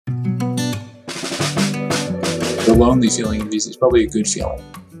lonely feeling in VC is probably a good feeling.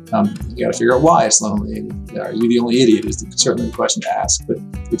 You got to figure out why it's lonely. Are you the only idiot is certainly the question to ask. But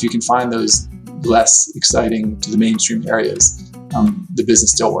if you can find those less exciting to the mainstream areas, the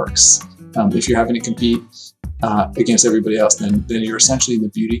business still works. If you're having to compete against everybody else, then you're essentially in the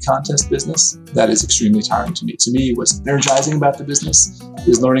beauty contest business. That is extremely tiring to me. To me, what's energizing about the business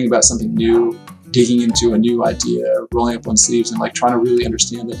is learning about something new, digging into a new idea, rolling up one's sleeves and like trying to really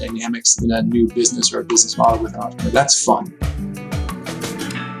understand the dynamics in a new business or a business model with an entrepreneur. That's fun.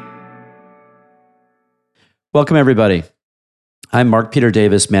 Welcome, everybody. I'm Mark Peter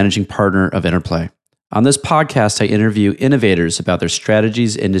Davis, managing partner of Interplay. On this podcast, I interview innovators about their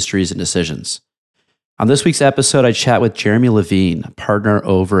strategies, industries, and decisions. On this week's episode, I chat with Jeremy Levine, a partner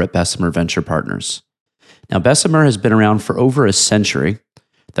over at Bessemer Venture Partners. Now, Bessemer has been around for over a century.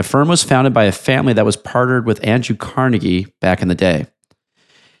 The firm was founded by a family that was partnered with Andrew Carnegie back in the day.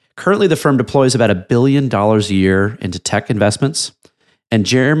 Currently, the firm deploys about $1 billion a year into tech investments. And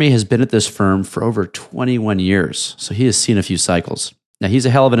Jeremy has been at this firm for over 21 years, so he has seen a few cycles. Now, he's a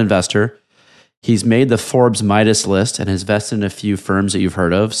hell of an investor. He's made the Forbes Midas list and has invested in a few firms that you've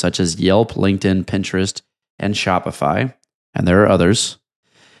heard of, such as Yelp, LinkedIn, Pinterest, and Shopify. And there are others.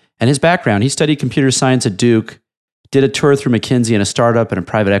 And his background, he studied computer science at Duke, did a tour through McKinsey and a startup and a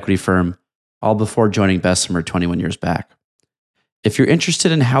private equity firm, all before joining Bessemer 21 years back. If you're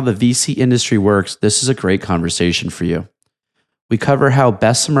interested in how the VC industry works, this is a great conversation for you. We cover how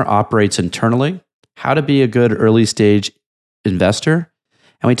Bessemer operates internally, how to be a good early stage investor,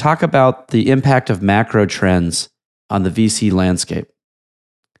 and we talk about the impact of macro trends on the VC landscape.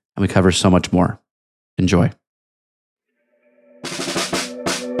 And we cover so much more. Enjoy.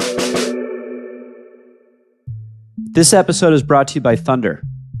 This episode is brought to you by Thunder.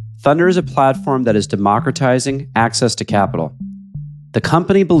 Thunder is a platform that is democratizing access to capital. The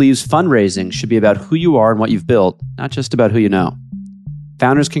company believes fundraising should be about who you are and what you've built, not just about who you know.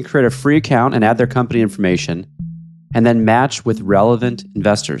 Founders can create a free account and add their company information, and then match with relevant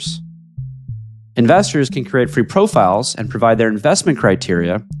investors. Investors can create free profiles and provide their investment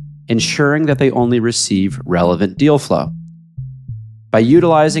criteria, ensuring that they only receive relevant deal flow. By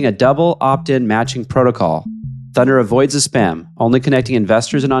utilizing a double opt-in matching protocol, Thunder avoids the spam, only connecting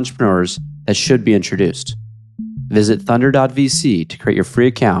investors and entrepreneurs that should be introduced. Visit thunder.vc to create your free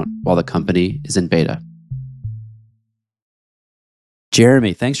account while the company is in beta.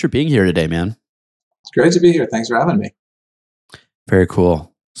 Jeremy, thanks for being here today, man. It's great to be here. Thanks for having me. Very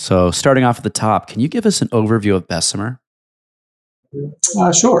cool. So starting off at the top, can you give us an overview of Bessemer?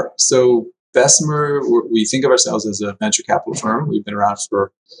 Sure. So Bessemer, we think of ourselves as a venture capital firm. We've been around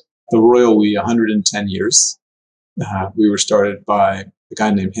for the royal we 110 years. We were started by a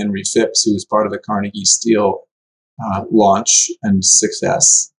guy named Henry Phipps, who was part of the Carnegie Steel launch and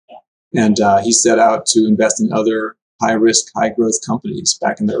success. And he set out to invest in other high-risk, high-growth companies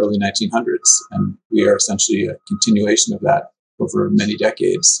back in the early 1900s. And we are essentially a continuation of that over many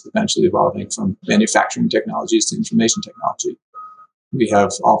decades, eventually evolving from manufacturing technologies to information technology. We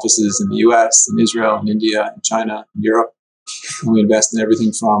have offices in the US, in Israel, in India, in China, in Europe. And we invest in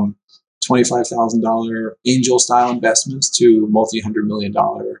everything from $25,000 angel-style investments to multi-$100 million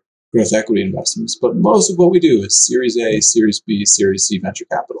growth equity investments. But most of what we do is Series A, Series B, Series C venture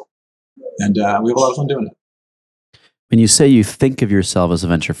capital. And we have a lot of fun doing it. When you say you think of yourself as a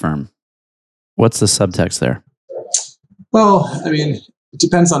venture firm, what's the subtext there? Well, I mean, it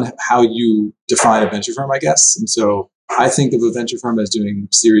depends on how you define a venture firm, I guess. And so I think of a venture firm as doing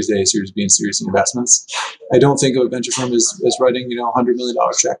Series A, Series B, and Series C investments. I don't think of a venture firm as writing, $100 million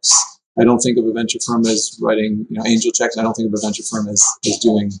checks. I don't think of a venture firm as writing, angel checks. I don't think of a venture firm as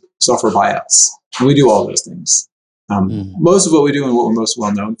doing software buyouts. And we do all those things. Most of what we do and what we're most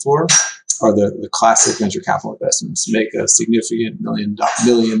well known for are the classic venture capital investments. Make a significant million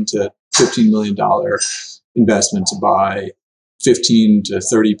to $15 million investment to buy 15 to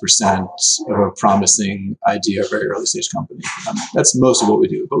 30% of a promising idea, very early stage company. That's most of what we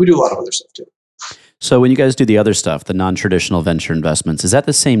do, but we do a lot of other stuff too. So when you guys do the other stuff, the non-traditional venture investments, is that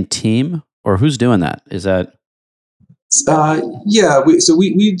the same team or who's doing that? Is that? Yeah.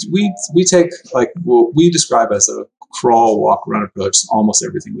 We take what we describe as a crawl, walk, run approach to almost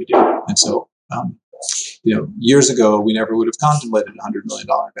everything we do. And so, years ago, we never would have contemplated a $100 million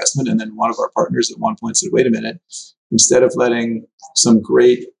investment. And then one of our partners at one point said, wait a minute, instead of letting some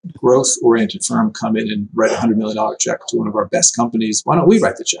great growth-oriented firm come in and write a $100 million check to one of our best companies, why don't we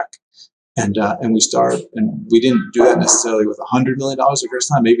write the check? And we started, and we didn't do that necessarily with $100 million the first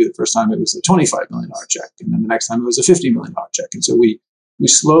time. Maybe the first time it was a $25 million check. And then the next time it was a $50 million check. And so we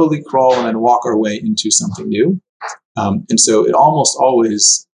slowly crawl and then walk our way into something new. And so it almost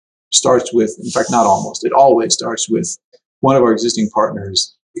always starts with, in fact, not almost, it always starts with one of our existing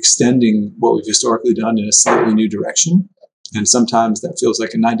partners extending what we've historically done in a slightly new direction. And sometimes that feels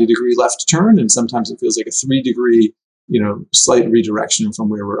like a 90-degree left turn, and sometimes it feels like a 3-degree, slight redirection from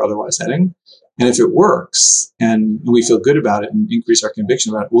where we're otherwise heading. And if it works and we feel good about it and increase our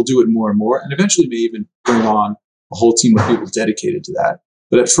conviction about it, we'll do it more and more, and eventually may even bring on a whole team of people dedicated to that.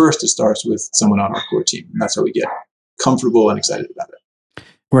 But at first, it starts with someone on our core team, and that's how we get comfortable and excited about it.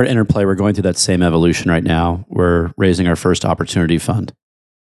 We're at Interplay. We're going through that same evolution right now. We're raising our first opportunity fund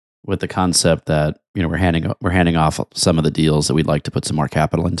with the concept that we're handing off some of the deals that we'd like to put some more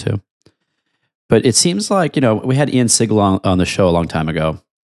capital into. But it seems like we had Ian Siegel on the show a long time ago,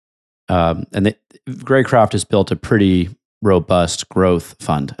 and Greycroft has built a pretty robust growth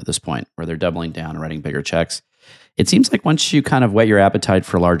fund at this point, where they're doubling down and writing bigger checks. It seems like once you kind of whet your appetite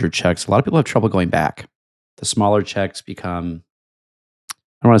for larger checks, a lot of people have trouble going back. The smaller checks become, I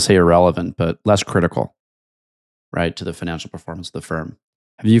don't want to say irrelevant, but less critical, right, to the financial performance of the firm.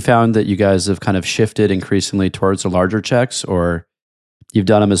 Have you found that you guys have kind of shifted increasingly towards the larger checks, or you've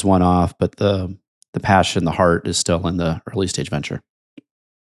done them as one-off, but the passion, the heart is still in the early stage venture?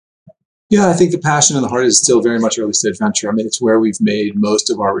 Yeah, I think the passion and the heart is still very much early stage venture. I mean, it's where we've made most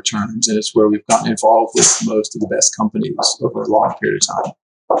of our returns, and it's where we've gotten involved with most of the best companies over a long period of time.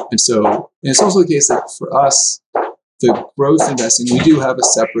 And so it's also the case that for us, the growth investing, we do have a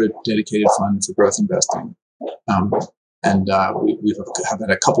separate dedicated fund for growth investing. We have had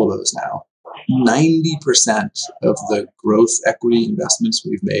a couple of those now. 90% of the growth equity investments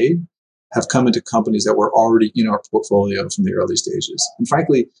we've made have come into companies that were already in our portfolio from the early stages. And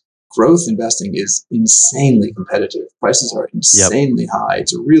frankly, growth investing is insanely competitive. Prices are insanely high.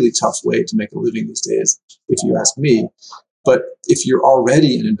 It's a really tough way to make a living these days, if you ask me. But if you're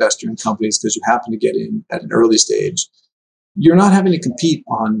already an investor in companies because you happen to get in at an early stage, you're not having to compete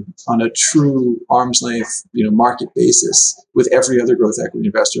on a true arm's length, market basis with every other growth equity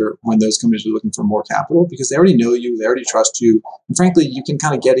investor when those companies are looking for more capital, because they already know you, they already trust you, and frankly, you can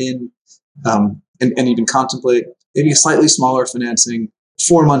kind of get in and even contemplate maybe a slightly smaller financing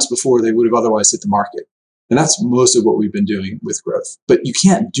 4 months before they would have otherwise hit the market. And that's most of what we've been doing with growth. But you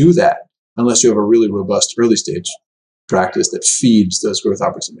can't do that unless you have a really robust early stage practice that feeds those growth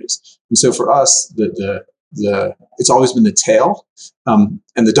opportunities. And so for us, it's always been the tail, and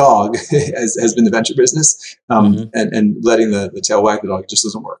the dog has been the venture business, and letting the tail wag the dog just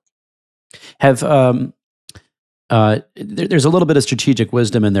doesn't work. There's a little bit of strategic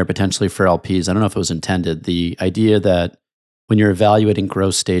wisdom in there potentially for LPs. I don't know if it was intended. The idea that when you're evaluating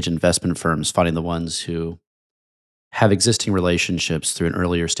growth stage investment firms, finding the ones who have existing relationships through an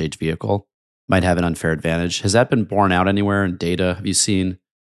earlier stage vehicle might have an unfair advantage. Has that been borne out anywhere in data? Have you seen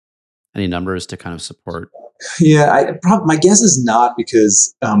any numbers to kind of support? Yeah, my guess is not,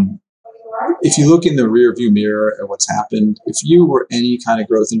 because if you look in the rear view mirror at what's happened, if you were any kind of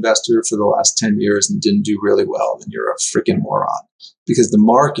growth investor for the last 10 years and didn't do really well, then you're a freaking moron, because the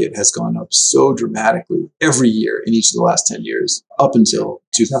market has gone up so dramatically every year in each of the last 10 years up until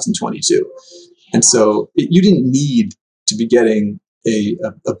 2022. And so you didn't need to be getting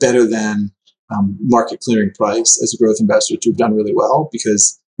a better than market clearing price as a growth investor to have done really well,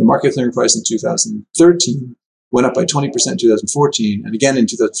 because the market clearing price in 2013 went up by 20% in 2014, and again in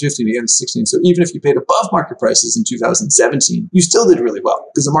 2015, again in 2016. So even if you paid above market prices in 2017, you still did really well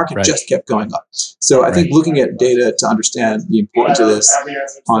because the market just kept going up. So I think looking at data to understand the importance of this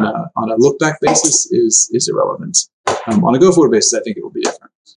on a look back basis is irrelevant. On a go forward basis, I think it will be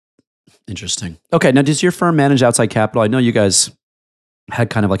different. Interesting. Okay, now does your firm manage outside capital? I know you guys had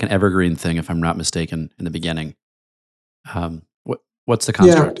kind of like an evergreen thing, if I'm not mistaken, in the beginning. What's the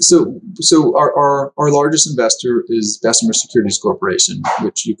construct? Yeah, so our largest investor is Bessemer Securities Corporation,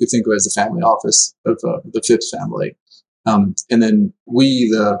 which you could think of as the family office of the Phipps family. And then we,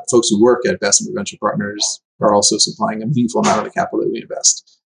 the folks who work at Bessemer Venture Partners, are also supplying a meaningful amount of the capital that we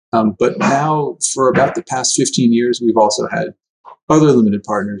invest. But now, for about the past 15 years, we've also had other limited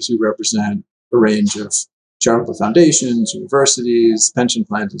partners who represent a range of charitable foundations, universities, pension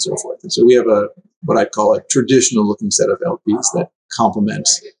plans, and so forth. And so we have what I'd call a traditional looking set of LPs that complement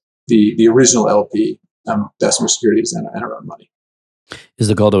the original LP, Bessemer Securities, and our own money. Is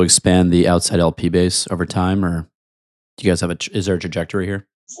the goal to expand the outside LP base over time, or do you guys have is there a trajectory here?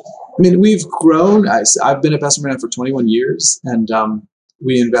 I mean, we've grown. I've been at Bessemer now for 21 years, and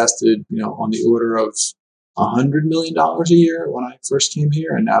we invested, on the order of $100 million a year when I first came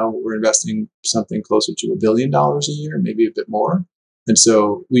here, and now we're investing something closer to $1 billion a year, maybe a bit more. And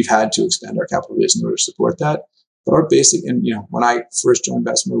so we've had to expand our capital base in order to support that. But our basic, and when I first joined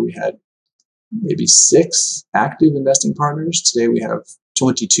Bessemer, we had maybe 6 active investing partners. Today we have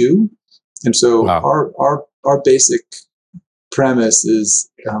 22. And so Wow. our basic premise is,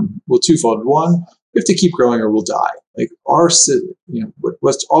 twofold. One, we have to keep growing or we'll die. Like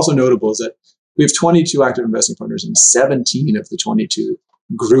what's also notable is that we have 22 active investing partners, and 17 of the 22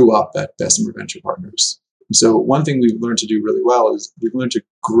 grew up at Bessemer Venture Partners. And so one thing we've learned to do really well is we've learned to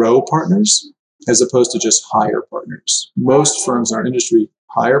grow partners as opposed to just hire partners. Most firms in our industry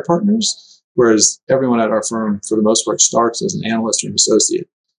hire partners, whereas everyone at our firm, for the most part, starts as an analyst or an associate.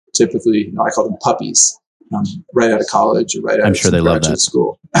 Typically, I call them puppies, right out of college or right out of graduate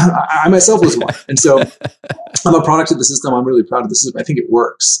school. I myself was one. And so I'm a product of the system. I'm really proud of the system. I think it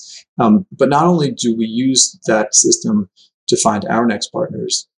works. But not only do we use that system to find our next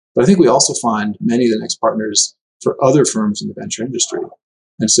partners, but I think we also find many of the next partners for other firms in the venture industry.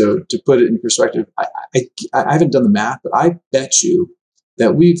 And so to put it in perspective, I haven't done the math, but I bet you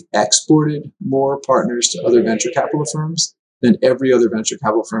that we've exported more partners to other venture capital firms than every other venture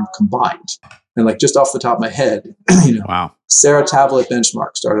capital firm combined. And like just off the top of my head, wow. Sarah Tavel at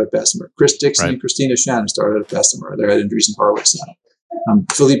Benchmark started at Bessemer. Chris Dixon and Christina Shen started at Bessemer. They're at Andreessen Horowitz now.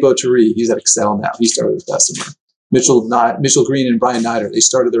 Filippo Turi, he's at Excel now. He started at Bessemer. Mitchell Green and Brian Nider, they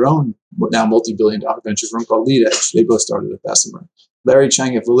started their own now multi-billion-dollar venture firm called LeadEdge. They both started at Bessemer. Larry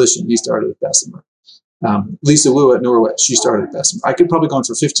Chang at Volition, he started at Bessemer. Lisa Wu at Norwest, she started at Bessemer. I could probably go on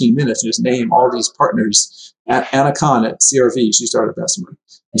for 15 minutes and just name all these partners. Anna Khan at CRV, she started at Bessemer.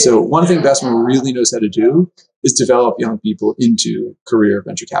 And so one thing Bessemer really knows how to do is develop young people into career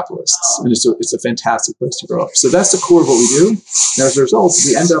venture capitalists. And it's a fantastic place to grow up. So that's the core of what we do. And as a result,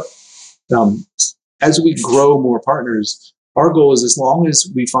 we end up, as we grow more partners, our goal is, as long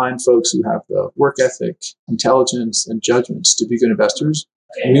as we find folks who have the work ethic, intelligence, and judgments to be good investors,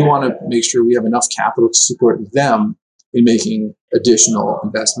 we want to make sure we have enough capital to support them in making additional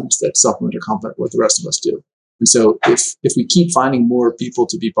investments that supplement or complement what the rest of us do. And so if we keep finding more people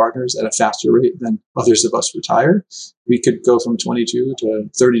to be partners at a faster rate than others of us retire, we could go from 22 to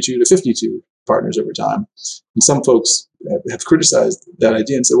 32 to 52 partners over time. And some folks have criticized that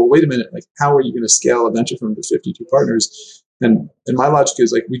idea and said, well, wait a minute, like, how are you going to scale a venture firm to 52 partners? And my logic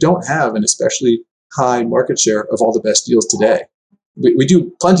is, like, we don't have an especially high market share of all the best deals today. We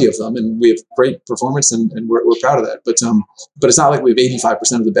do plenty of them, and we have great performance, and we're proud of that. But it's not like we have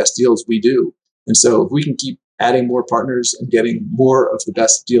 85% of the best deals we do. And so if we can keep adding more partners and getting more of the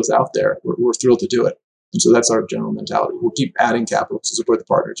best deals out there, we're thrilled to do it. And so that's our general mentality. We'll keep adding capital to support the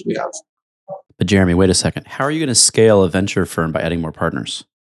partners we have. But Jeremy, wait a second. How are you going to scale a venture firm by adding more partners?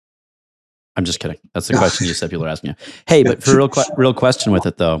 I'm just kidding. That's the question you said people are asking you. Hey, but for real question with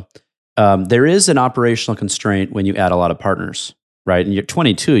it though, there is an operational constraint when you add a lot of partners, right? And you're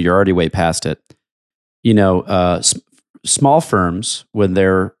 22, you're already way past it. Small firms, when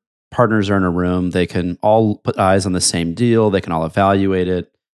their partners are in a room, they can all put eyes on the same deal. They can all evaluate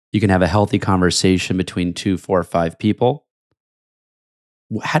it. You can have a healthy conversation between 2, 4, 5 people.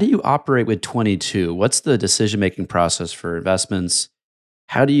 How do you operate with 22? What's the decision-making process for investments?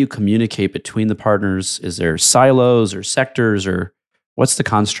 How do you communicate between the partners? Is there silos or sectors, or what's the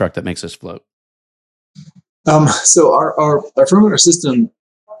construct that makes us float? So our firm and our system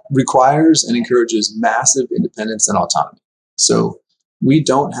requires and encourages massive independence and autonomy. So we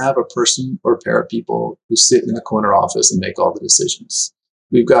don't have a person or pair of people who sit in the corner office and make all the decisions.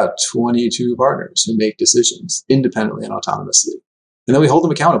 We've got 22 partners who make decisions independently and autonomously. And then we hold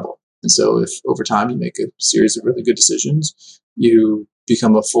them accountable. And so if over time you make a series of really good decisions, you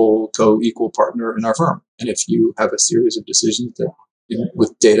become a full co-equal partner in our firm. And if you have a series of decisions that,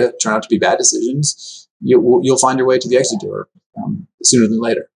 with data, turn out to be bad decisions, you'll find your way to the exit door sooner than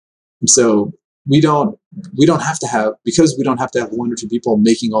later. And so we don't have to have, because we don't have to have 1 or 2 people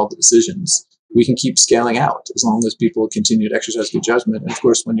making all the decisions, we can keep scaling out as long as people continue to exercise good judgment. And of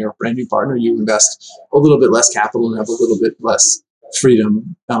course, when you're a brand new partner, you invest a little bit less capital and have a little bit less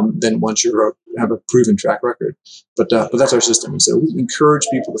freedom than once you have a proven track record. But that's our system. And so we encourage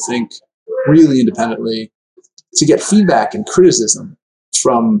people to think really independently, to get feedback and criticism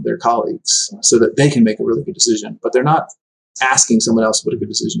from their colleagues so that they can make a really good decision. But they're not asking someone else what a good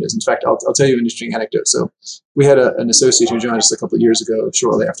decision is. In fact, I'll tell you an interesting anecdote. So we had an associate who joined us a couple of years ago,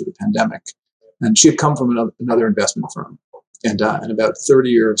 shortly after the pandemic, and she had come from another investment firm. And about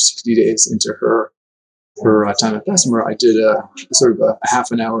 30 or 60 days into her time at Bessemer, I did a sort of a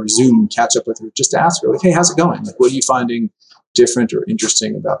half an hour Zoom catch up with her just to ask her, like, hey, how's it going? Like, what are you finding different or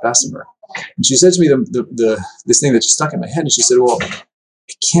interesting about Bessemer? And she said to me this thing that just stuck in my head. And she said, well,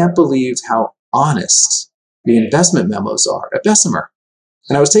 I can't believe how honest the investment memos are at Bessemer.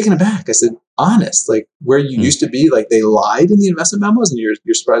 And I was taken aback. I said, honest, like where you used to be, like they lied in the investment memos and you're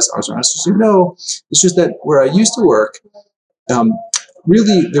surprised I was honest. She said, no, it's just that where I used to work,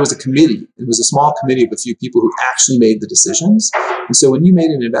 really there was a committee. It was a small committee of a few people who actually made the decisions. And so when you made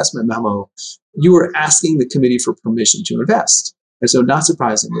an investment memo, you were asking the committee for permission to invest. And so not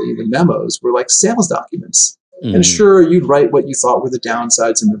surprisingly, the memos were like sales documents. And sure, you'd write what you thought were the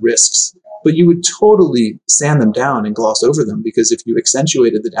downsides and the risks, but you would totally sand them down and gloss over them, because if you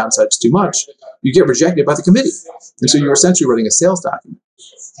accentuated the downsides too much, you get rejected by the committee. And so you're essentially writing a sales document.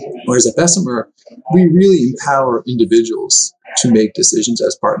 Whereas at Bessemer, we really empower individuals to make decisions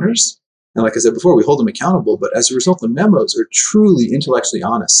as partners. And like I said before, we hold them accountable, but as a result, the memos are truly intellectually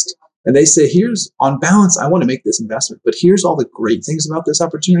honest. And they say, here's, on balance, I want to make this investment, but here's all the great things about this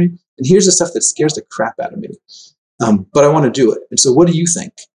opportunity. And here's the stuff that scares the crap out of me. But I want to do it. And so what do you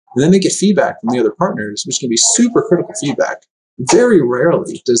think? And then they get feedback from the other partners, which can be super critical feedback. Very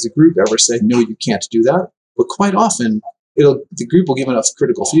rarely does the group ever say, no, you can't do that. But quite often, the group will give enough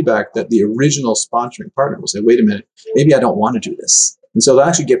critical feedback that the original sponsoring partner will say, wait a minute, maybe I don't want to do this. And so they'll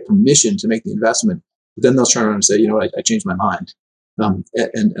actually get permission to make the investment. But then they'll turn around and say, you know what, I changed my mind.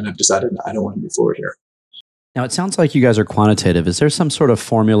 And I've decided I don't want to move forward here. Now, it sounds like you guys are quantitative. Is there some sort of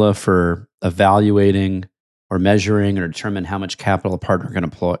formula for evaluating or measuring or determine how much capital a partner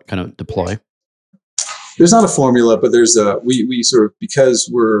can deploy? There's not a formula, but there's we sort of,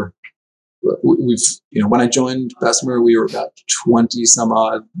 because we've, when I joined Bessemer, we were about 20 some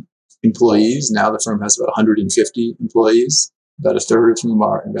odd employees. Now the firm has about 150 employees, about a third of whom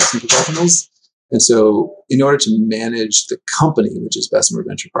are investment professionals. And so in order to manage the company, which is Bessemer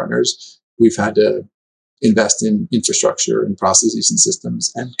Venture Partners, we've had to invest in infrastructure and processes and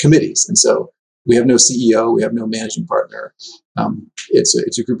systems and committees. And so we have no CEO, we have no managing partner.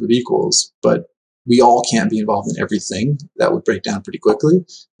 It's a group of equals, but we all can't be involved in everything. That would break down pretty quickly.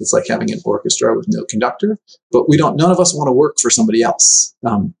 It's like having an orchestra with no conductor, but none of us want to work for somebody else.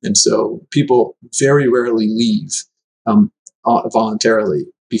 And so people very rarely leave voluntarily,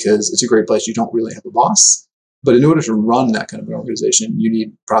 because it's a great place. You don't really have a boss. But in order to run that kind of an organization, you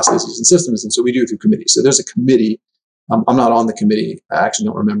need processes and systems. And so we do it through committees. So there's a committee. I'm not on the committee. I actually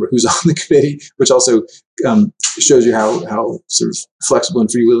don't remember who's on the committee, which also shows you how sort of flexible and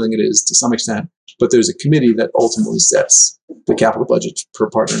freewheeling it is to some extent. But there's a committee that ultimately sets the capital budget per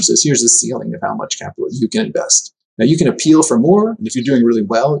partner and says, here's the ceiling of how much capital you can invest. Now, you can appeal for more. And if you're doing really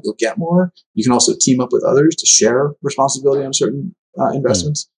well, you'll get more. You can also team up with others to share responsibility on certain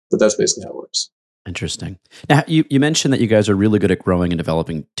investments. But that's basically how it works. Interesting. Now, you mentioned that you guys are really good at growing and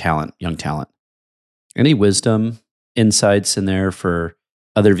developing talent, young talent. Any wisdom, insights in there for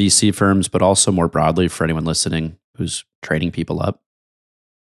other VC firms, but also more broadly for anyone listening who's training people up?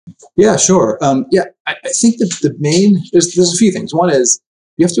 Yeah, sure. I think that the main, there's a few things. One is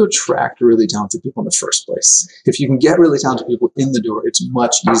you have to attract really talented people in the first place. If you can get really talented people in the door, it's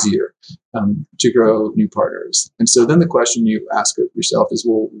much easier to grow new partners. And so then the question you ask yourself is,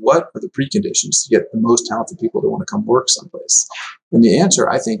 well, what are the preconditions to get the most talented people to want to come work someplace? And the answer,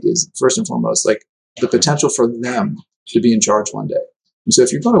 I think, is first and foremost, like the potential for them to be in charge one day. And so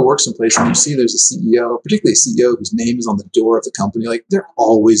if you're going to work someplace and you see there's a CEO, particularly a CEO whose name is on the door of the company, like they're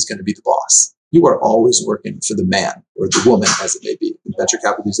always going to be the boss. You are always working for the man or the woman, as it may be. In venture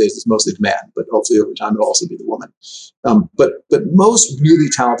capital these days, it's mostly the man, but hopefully over time it'll also be the woman. But most really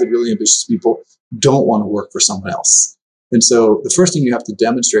talented, really ambitious people don't want to work for someone else. And so the first thing you have to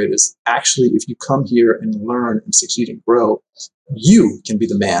demonstrate is actually, if you come here and learn and succeed and grow, you can be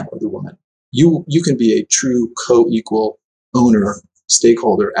the man or the woman. You can be a true co-equal owner,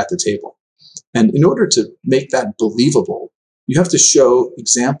 stakeholder at the table. And in order to make that believable, you have to show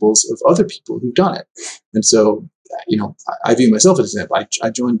examples of other people who've done it. And so, I view myself as an example. I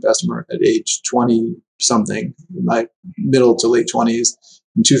joined Bessemer at age 20 something, in my middle to late 20s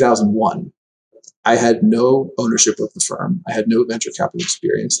in 2001. I had no ownership of the firm. I had no venture capital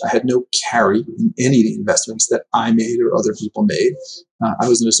experience. I had no carry in any of the investments that I made or other people made. I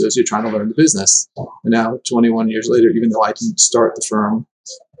was an associate trying to learn the business. And now, 21 years later, even though I didn't start the firm,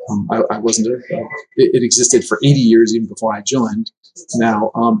 I wasn't. It existed for 80 years even before I joined.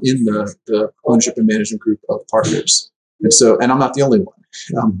 Now I'm in the ownership and management group of partners, and I'm not the only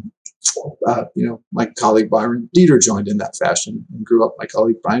one. My colleague Byron Dieter joined in that fashion and grew up. My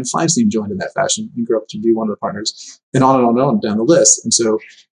colleague Brian Feinstein joined in that fashion and grew up to be one of the partners, and on and on and on down the list. And so,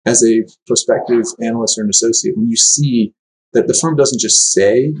 as a prospective analyst or an associate, when you see that the firm doesn't just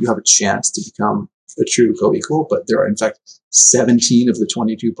say you have a chance to become a true co-equal, but there are in fact 17 of the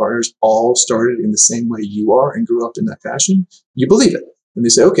 22 partners all started in the same way you are and grew up in that fashion, you believe it. And they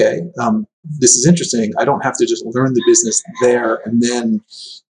say, okay, this is interesting. I don't have to just learn the business there and then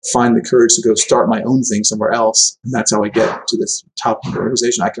find the courage to go start my own thing somewhere else. And that's how I get to this top of the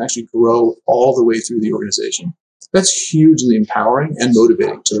organization. I can actually grow all the way through the organization. That's hugely empowering and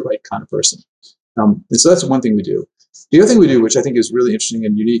motivating to the right kind of person. And so that's one thing we do. The other thing we do, which I think is really interesting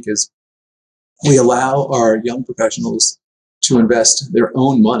and unique, is we allow our young professionals to invest their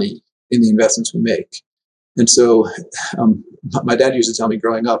own money in the investments we make. And so my dad used to tell me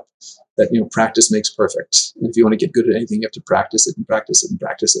growing up that, practice makes perfect. And if you want to get good at anything, you have to practice it and practice it and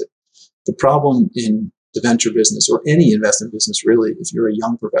practice it. The problem in the venture business, or any investment business really, if you're a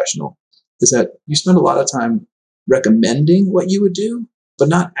young professional, is that you spend a lot of time recommending what you would do, but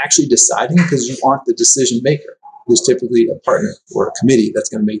not actually deciding, because you aren't the decision maker. There's typically a partner or a committee that's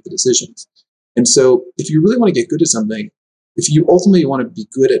going to make the decisions. And so if you really want to get good at something, if you ultimately want to be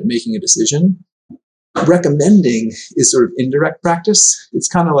good at making a decision, recommending is sort of indirect practice. It's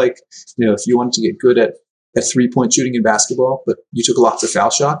kind of like, if you wanted to get good at 3-point shooting in basketball, but you took lots of foul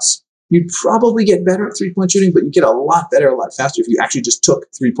shots, you'd probably get better at 3-point shooting, but you get a lot better, a lot faster if you actually just took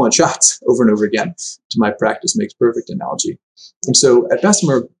 3-point shots over and over again, to my practice makes perfect analogy. And so at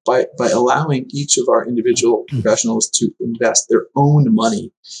Bessemer, by allowing each of our individual professionals to invest their own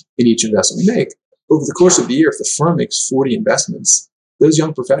money in each investment we make, over the course of the year, if the firm makes 40 investments, those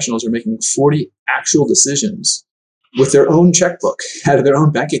young professionals are making 40 actual decisions with their own checkbook out of their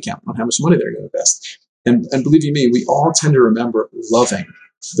own bank account on how much money they're going to invest. And believe you me, we all tend to remember loving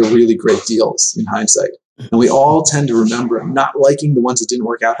the really great deals in hindsight. And we all tend to remember not liking the ones that didn't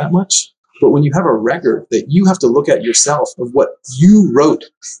work out that much. But when you have a record that you have to look at yourself of what you wrote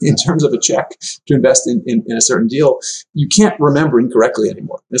in terms of a check to invest in a certain deal, you can't remember incorrectly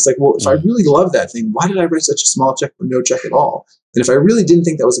anymore. And it's like, well, if I really love that thing, why did I write such a small check or no check at all? And if I really didn't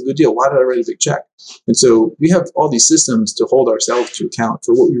think that was a good deal, why did I write a big check? And so we have all these systems to hold ourselves to account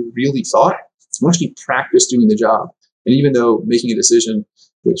for what we really thought. We actually practice doing the job. And even though making a decision,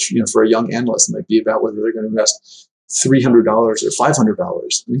 which for a young analyst might be about whether they're going to invest $300 or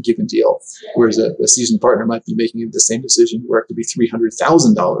 $500 in a given deal, whereas a seasoned partner might be making the same decision where it could be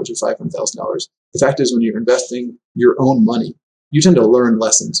 $300,000 or $500,000. The fact is, when you're investing your own money, you tend to learn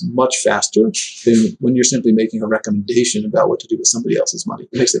lessons much faster than when you're simply making a recommendation about what to do with somebody else's money.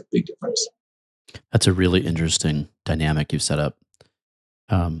 It makes a big difference. That's a really interesting dynamic you've set up.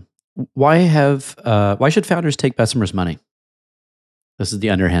 Why should founders take Bessemer's money? This is the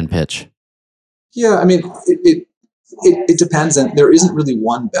underhand pitch. Yeah, I mean, it depends, and there isn't really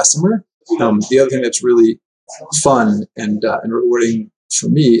one Bessemer. The other thing that's really fun and rewarding for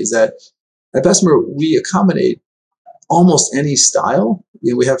me is that at Bessemer we accommodate almost any style.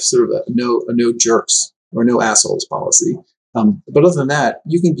 We have sort of a no jerks or no assholes policy. But other than that,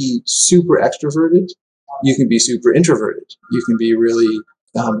 you can be super extroverted, you can be super introverted, you can be really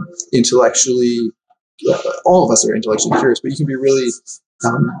intellectually. All of us are intellectually curious, but you can be really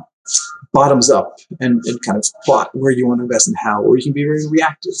bottoms up and kind of plot where you want to invest and how, or you can be very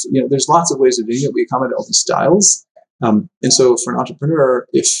reactive. There's lots of ways of doing it. We accommodate all these styles. And so for an entrepreneur,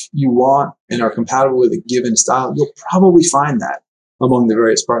 if you want and are compatible with a given style, you'll probably find that among the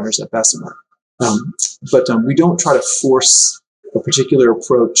various partners at Bessemer. But we don't try to force a particular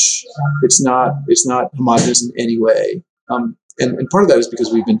approach. It's not homogenous in any way. And part of that is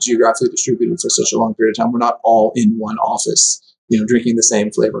because we've been geographically distributed for such a long period of time. We're not all in one office, drinking the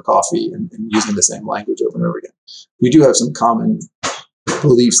same flavor coffee and using the same language over and over again. We do have some common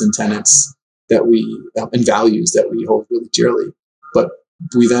beliefs and tenets that and values that we hold really dearly, but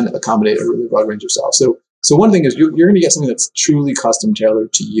we then accommodate a really broad range of styles. So one thing is you're going to get something that's truly custom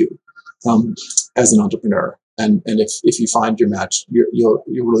tailored to you as an entrepreneur. And if you find your match, you'll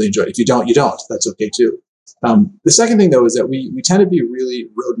really enjoy it. If you don't, you don't. That's okay too. The second thing, though, is that we tend to be really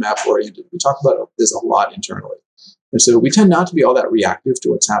roadmap oriented. We talk about this a lot internally. And so we tend not to be all that reactive to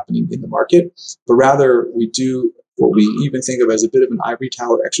what's happening in the market, but rather we do what we even think of as a bit of an ivory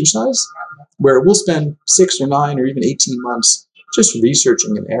tower exercise, where we'll spend 6 or 9 or even 18 months just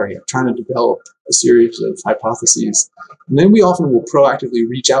researching an area, trying to develop a series of hypotheses. And then we often will proactively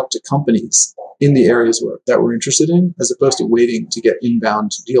reach out to companies in the areas that we're interested in, as opposed to waiting to get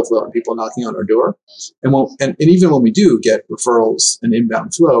inbound deal flow and people knocking on our door. And even when we do get referrals and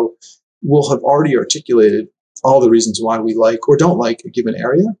inbound flow, we'll have already articulated all the reasons why we like or don't like a given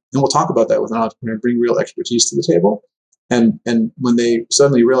area. And we'll talk about that with an entrepreneur and bring real expertise to the table. And when they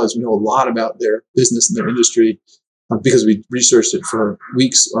suddenly realize we know a lot about their business and their industry, because we researched it for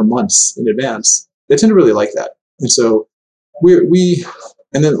weeks or months in advance, they tend to really like that. And so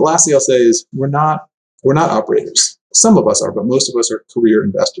and then lastly, I'll say is we're not operators. Some of us are, but most of us are career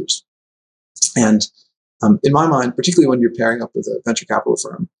investors. And in my mind, particularly when you're pairing up with a venture capital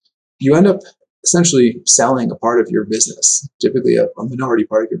firm, you end up essentially selling a part of your business, typically a minority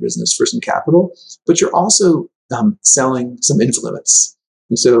part of your business, for some capital, but you're also selling some influence.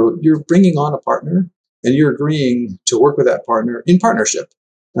 And so you're bringing on a partner and you're agreeing to work with that partner in partnership.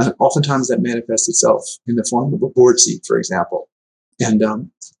 Oftentimes that manifests itself in the form of a board seat, for example.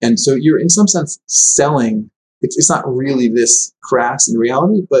 And so you're in some sense selling. It's not really this crass in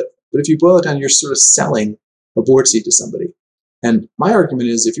reality, but if you boil it down, you're sort of selling a board seat to somebody. And my argument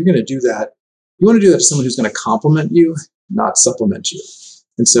is, if you're going to do that, you want to do that to someone who's going to complement you, not supplement you.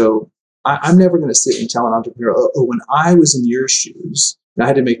 And so I'm never going to sit and tell an entrepreneur, oh, when I was in your shoes and I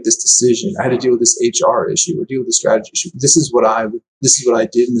had to make this decision, I had to deal with this HR issue or deal with the strategy issue. This is what I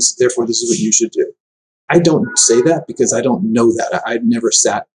did, and therefore this is what you should do. I don't say that because I don't know that. I'd never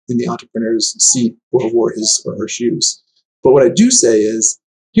sat in the entrepreneur's seat or wore his or her shoes. But what I do say is,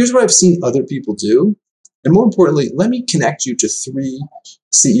 here's what I've seen other people do. And more importantly, let me connect you to 3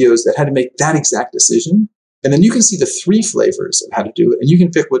 CEOs that had to make that exact decision. And then you can see the 3 flavors of how to do it, and you can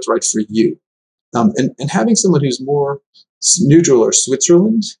pick what's right for you. And having someone who's more neutral or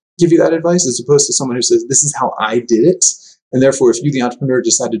Switzerland give you that advice, as opposed to someone who says, this is how I did it. And therefore, if you, the entrepreneur,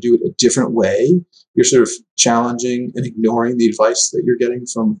 decide to do it a different way, you're sort of challenging and ignoring the advice that you're getting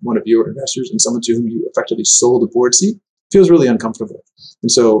from one of your investors and someone to whom you effectively sold a board seat. Feels really uncomfortable. And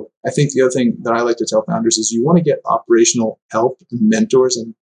so I think the other thing that I like to tell founders is you want to get operational help and mentors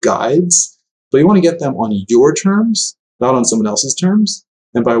and guides, but you want to get them on your terms, not on someone else's terms.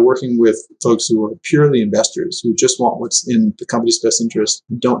 And by working with folks who are purely investors, who just want what's in the company's best interest,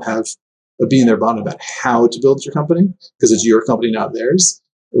 and don't have a bee in their bonnet about how to build your company, because it's your company, not theirs,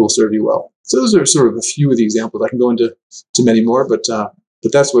 it will serve you well. So those are sort of a few of the examples. I can go into many more, but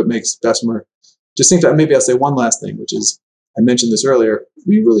that's what makes Bessemer distinct. Maybe I'll say one last thing, which is, I mentioned this earlier,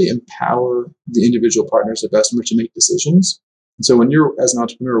 we really empower the individual partners at Bessemer to make decisions. And so when you're, as an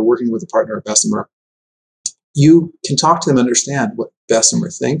entrepreneur, working with a partner at Bessemer, you can talk to them and understand what Bessemer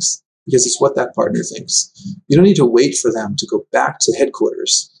thinks, because it's what that partner thinks. You don't need to wait for them to go back to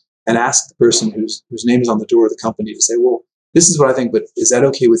headquarters and ask the person whose name is on the door of the company to say, well, this is what I think, but is that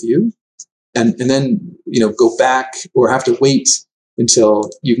okay with you? And then, go back, or have to wait until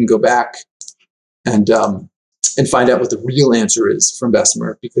you can go back and find out what the real answer is from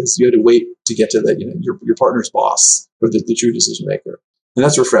Bessemer, because you had to wait to get to your partner's boss or the true decision maker. And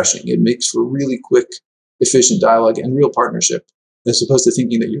that's refreshing. It makes for really quick, efficient dialogue and real partnership, as opposed to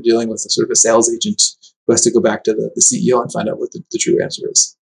thinking that you're dealing with a sort of a sales agent who has to go back to the CEO and find out what the true answer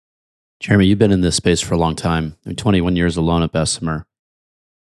is. Jeremy, you've been in this space for a long time. 21 years alone at Bessemer.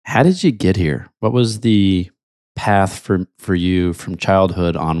 How did you get here? What was the path for you from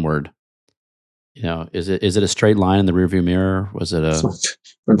childhood onward? Is it a straight line in the rearview mirror? Was it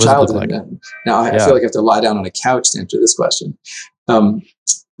from childhood? Like? Now I feel like I have to lie down on a couch to answer this question.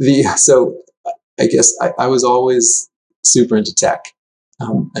 So I guess I was always super into tech,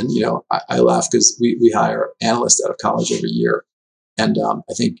 and I laugh because we hire analysts out of college every year, and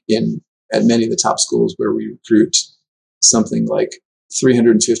I think at many of the top schools where we recruit, something like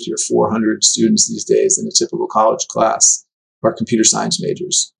 350 or 400 students these days in a typical college class are computer science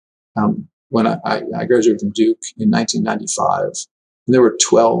majors. When I graduated from Duke in 1995, and there were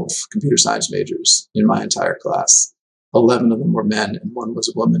 12 computer science majors in my entire class. 11 of them were men and 1 was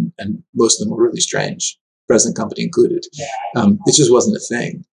a woman, and most of them were really strange, present company included. It just wasn't a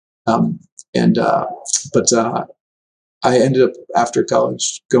thing. But I ended up, after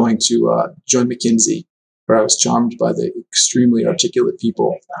college, going to join McKinsey, where I was charmed by the extremely articulate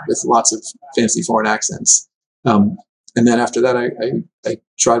people with lots of fancy foreign accents. And then after that, I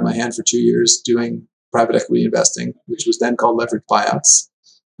tried my hand for 2 years doing private equity investing, which was then called leveraged buyouts.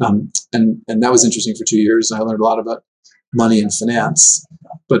 And that was interesting for 2 years. I learned a lot about money and finance,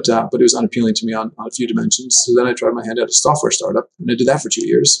 but it was unappealing to me on a few dimensions. So then I tried my hand at a software startup, and I did that for 2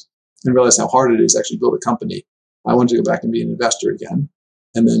 years and realized how hard it is to actually build a company. I wanted to go back and be an investor again.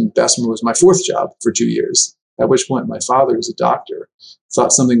 And then Bessemer was my 4th job for 2 years, at which point my father, who's a doctor,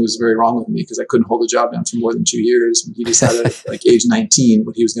 thought something was very wrong with me because I couldn't hold a job down for more than 2 years. And he decided at like age 19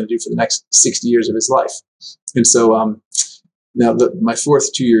 what he was going to do for the next 60 years of his life. And so now my 4th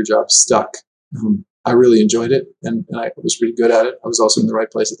 2-year job stuck. I really enjoyed it, and I was pretty good at it. I was also in the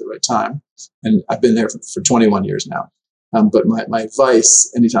right place at the right time. And I've been there for 21 years now. But my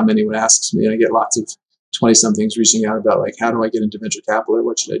advice, anytime anyone asks me, and I get lots of 20-somethings reaching out about like, how do I get into venture capital, or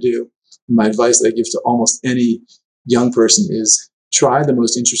what should I do? My advice that I give to almost any young person is try the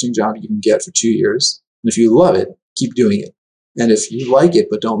most interesting job you can get for 2 years. And if you love it, keep doing it. And if you like it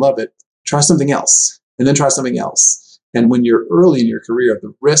but don't love it, try something else, and then try something else. And when you're early in your career,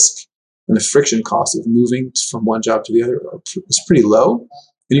 the risk and the friction cost of moving from one job to the other is pretty low.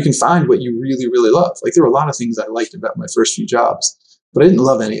 And you can find what you really, really love. Like, there were a lot of things I liked about my first few jobs, but I didn't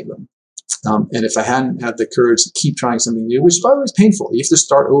love any of them. And if I hadn't had the courage to keep trying something new, which by the way is painful, you have to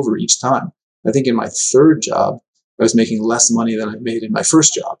start over each time. I think in my third job, I was making less money than I made in my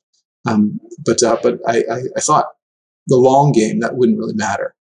first job. But I thought the long game, that wouldn't really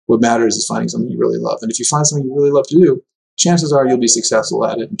matter. What matters is finding something you really love. And if you find something you really love to do, chances are you'll be successful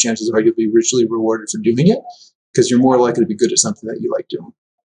at it, and chances are you'll be richly rewarded for doing it, because you're more likely to be good at something that you like doing.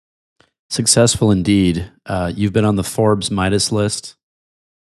 Successful indeed. You've been on the Forbes Midas list.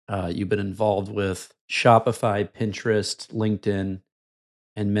 You've been involved with Shopify, Pinterest, LinkedIn,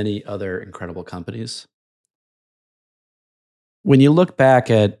 and many other incredible companies. When you look back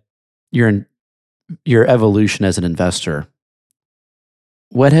at your evolution as an investor,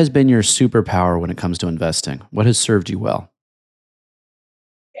 what has been your superpower when it comes to investing? What has served you well?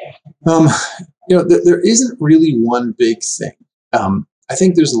 There isn't really one big thing. I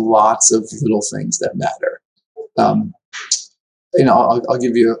think there's lots of little things that matter. I'll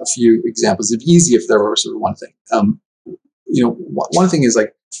give you a few examples. It'd be easy if there were sort of one thing. One thing is,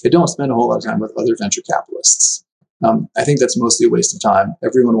 like, I don't spend a whole lot of time with other venture capitalists. I think that's mostly a waste of time.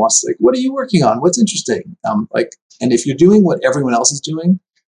 Everyone wants to, like, what are you working on? What's interesting? And if you're doing what everyone else is doing,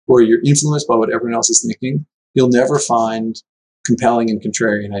 or you're influenced by what everyone else is thinking, you'll never find compelling and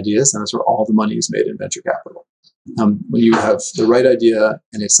contrarian ideas. And that's where all the money is made in venture capital. When you have the right idea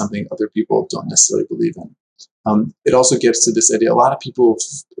and it's something other people don't necessarily believe in. It also gets to this idea. A lot of people,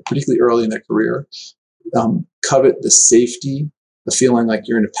 particularly early in their career, covet the safety of feeling like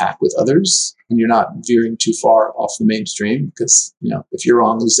you're in a pack with others and you're not veering too far off the mainstream, because, if you're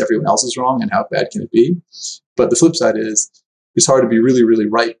wrong, at least everyone else is wrong, and how bad can it be? But the flip side is, it's hard to be really, really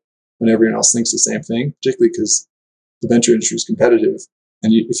right when everyone else thinks the same thing, particularly because the venture industry is competitive.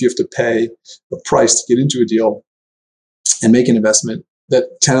 And if you have to pay a price to get into a deal and make an investment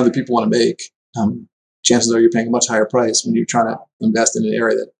that 10 other people want to make, chances are you're paying a much higher price when you're trying to invest in an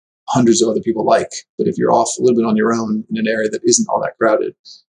area that hundreds of other people like. But if you're off a little bit on your own in an area that isn't all that crowded,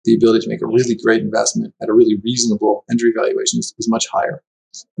 the ability to make a really great investment at a really reasonable entry valuation is much higher.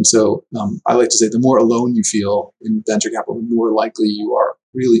 And so I like to say, the more alone you feel in venture capital, the more likely you are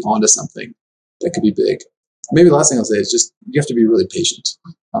really onto something that could be big. Maybe the last thing I'll say is just, you have to be really patient.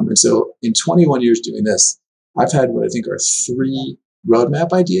 And so in 21 years doing this, I've had what I think are 3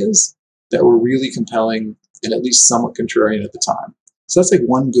 roadmap ideas that were really compelling and at least somewhat contrarian at the time. So that's like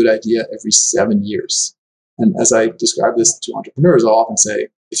one good idea every 7 years. And as I describe this to entrepreneurs, I'll often say,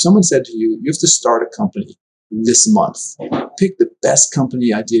 if someone said to you, you have to start a company this month, pick the best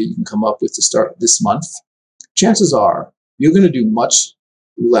company idea you can come up with to start this month, chances are you're going to do much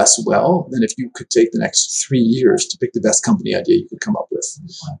less well than if you could take the next 3 years to pick the best company idea you could come up with.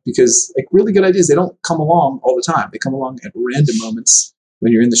 Because, like, really good ideas, they don't come along all the time. They come along at random moments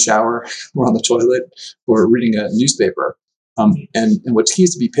when you're in the shower or on the toilet or reading a newspaper. And what's key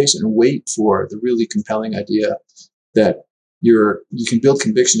is to be patient and wait for the really compelling idea that you can build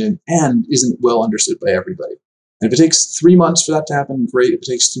conviction in and isn't well understood by everybody. And if it takes 3 months for that to happen, great. If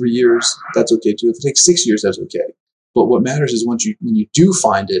it takes 3 years, that's okay too. If it takes 6 years, that's okay. But what matters is when you do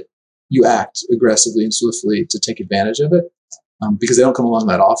find it, you act aggressively and swiftly to take advantage of it, because they don't come along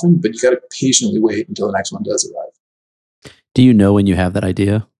that often. But you got to patiently wait until the next one does arrive. Do you know when you have that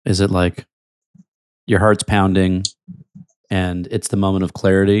idea? Is it like your heart's pounding and it's the moment of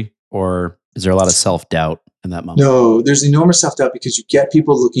clarity, or is there a lot of self-doubt in that moment? No, there's enormous self-doubt, because you get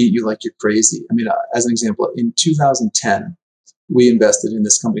people looking at you like you're crazy. I mean, as an example, in 2010, we invested in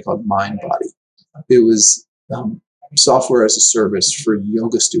this company called Mindbody. It was software as a service for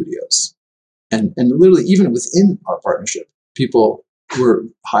yoga studios. And literally, even within our partnership, people were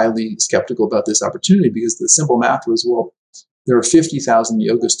highly skeptical about this opportunity, because the simple math was, well, there are 50,000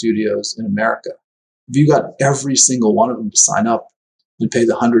 yoga studios in America. If you got every single one of them to sign up and pay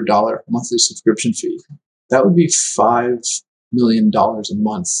the $100 monthly subscription fee, that would be $5 million a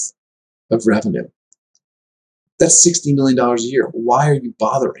month of revenue. That's $60 million a year. Why are you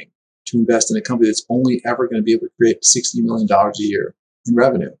bothering to invest in a company that's only ever going to be able to create $60 million a year in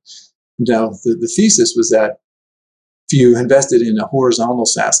revenue? Now, the thesis was that if you invested in a horizontal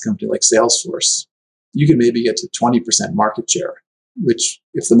SaaS company like Salesforce, you could maybe get to 20% market share, which,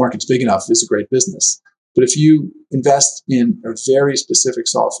 if the market's big enough, is a great business. But if you invest in a very specific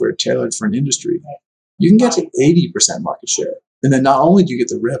software tailored for an industry, you can get to 80% market share. And then not only do you get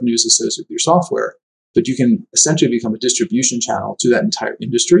the revenues associated with your software, but you can essentially become a distribution channel to that entire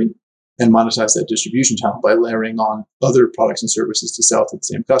industry and monetize that distribution channel by layering on other products and services to sell to the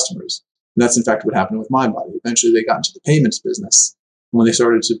same customers. And that's in fact what happened with Mindbody. Eventually they got into the payments business. When they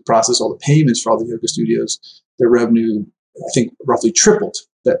started to process all the payments for all the yoga studios, their revenue, I think, roughly tripled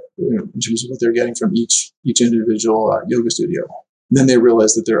that, in terms of what they're getting from each individual yoga studio. And then they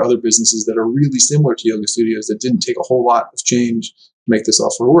realized that there are other businesses that are really similar to yoga studios that didn't take a whole lot of change make the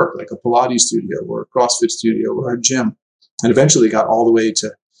software work, like a Pilates studio or a CrossFit studio or a gym, and eventually got all the way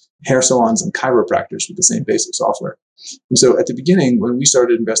to hair salons and chiropractors with the same basic software. And so at the beginning, when we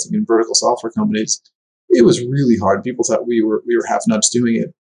started investing in vertical software companies, it was really hard. People thought we were half nuts doing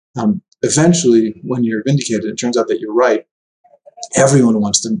it. Eventually, when you're vindicated, it turns out that you're right. Everyone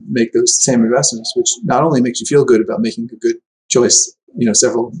wants to make those same investments, which not only makes you feel good about making a good choice,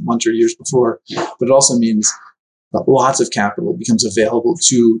 several months or years before, but it also means that lots of capital becomes available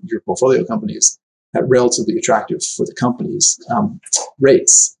to your portfolio companies at relatively attractive for the companies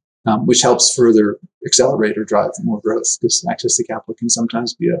rates, which helps further accelerate or drive more growth, because access to capital can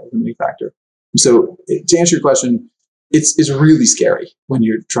sometimes be a limiting factor. So to answer your question, it's really scary when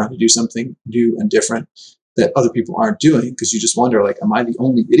you're trying to do something new and different that other people aren't doing, because you just wonder, like, am I the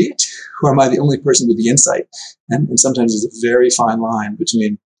only idiot, or am I the only person with the insight? And sometimes there's a very fine line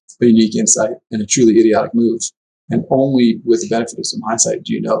between a unique insight and a truly idiotic move. And only with the benefit of some hindsight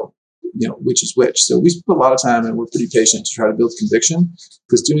do you know which is which. So we spend a lot of time, and we're pretty patient to try to build conviction,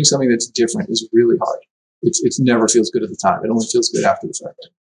 because doing something that's different is really hard. It never feels good at the time. It only feels good after the fact.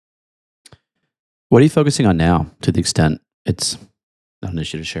 What are you focusing on now, to the extent it's not an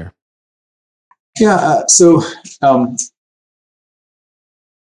issue to share? Yeah, so I'll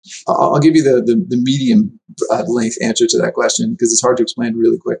give you the medium length answer to that question, because it's hard to explain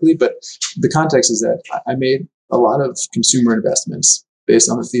really quickly. But the context is that I made a lot of consumer investments based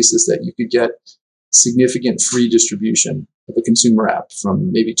on the thesis that you could get significant free distribution of a consumer app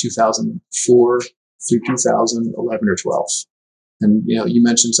from maybe 2004 through 2011 or 12. And you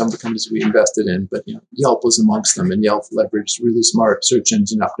mentioned some of the companies we invested in, but Yelp was amongst them, and Yelp leveraged really smart search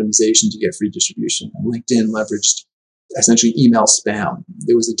engine optimization to get free distribution. And LinkedIn leveraged essentially email spam.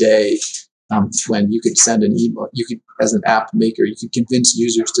 There was a day when you could send an email. You could, as an app maker, you could convince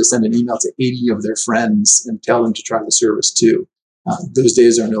users to send an email to 80 of their friends and tell them to try the service too. Those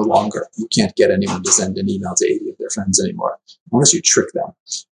days are no longer. You can't get anyone to send an email to 80 of their friends anymore, unless you trick them,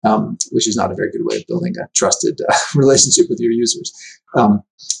 which is not a very good way of building a trusted relationship with your users.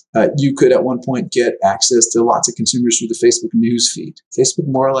 You could at one point get access to lots of consumers through the Facebook news feed. Facebook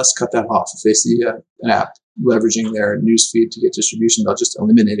more or less cut that off. If they see an app leveraging their news feed to get distribution, they'll just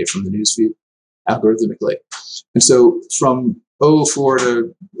eliminate it from the news feed algorithmically. And so from 04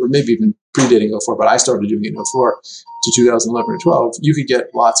 to, or maybe even predating 04, but I started doing it in 04 to 2011 or 12, you could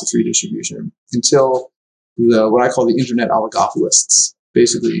get lots of free distribution until what I call the internet oligopolists,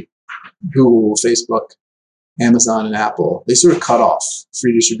 basically Google, Facebook, Amazon, and Apple. They sort of cut off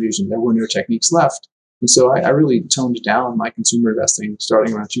free distribution. There were no techniques left. And so I really toned down my consumer investing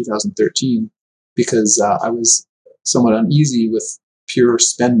starting around 2013, because I was somewhat uneasy with pure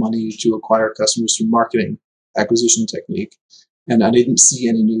spend money to acquire customers through marketing acquisition technique. And I didn't see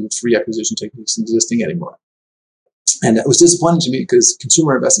any new free acquisition techniques existing anymore. And it was disappointing to me, because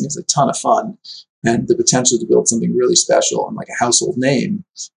consumer investing is a ton of fun, and the potential to build something really special and like a household name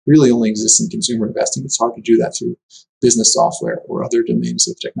really only exists in consumer investing. It's hard to do that through business software or other domains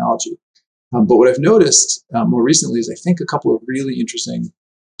of technology. But what I've noticed more recently is I think a couple of really interesting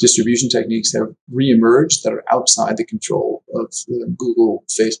distribution techniques have reemerged that are outside the control of the Google,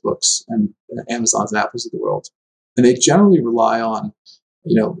 Facebooks, and Amazons and Apples of the world. And they generally rely on,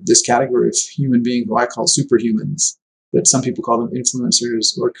 this category of human being who I call superhumans, but some people call them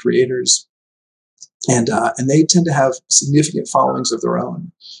influencers or creators. And they tend to have significant followings of their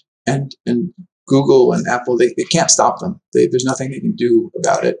own. And Google and Apple, they can't stop them. There's nothing they can do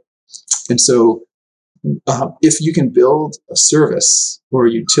about it. And so if you can build a service or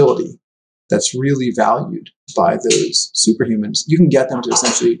a utility that's really valued by those superhumans, you can get them to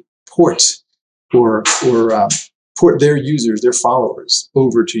essentially port their users, their followers,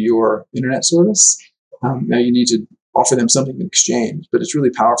 over to your internet service. Now you need to offer them something in exchange, but it's really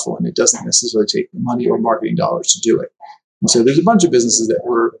powerful, and it doesn't necessarily take money or marketing dollars to do it. And so there's a bunch of businesses that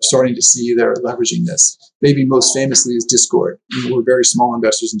we're starting to see that are leveraging this. Maybe most famously is Discord. We're very small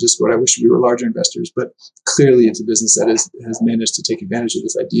investors in Discord. I wish we were larger investors, but clearly it's a business that has managed to take advantage of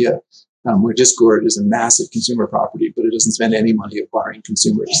this idea, where Discord is a massive consumer property, but it doesn't spend any money acquiring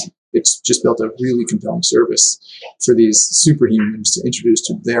consumers. It's just built a really compelling service for these superhumans to introduce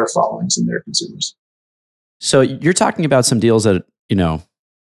to their followings and their consumers. So you're talking about some deals that,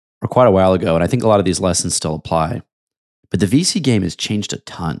 were quite a while ago, and I think a lot of these lessons still apply. But the VC game has changed a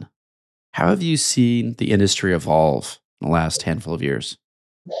ton. How have you seen the industry evolve in the last handful of years?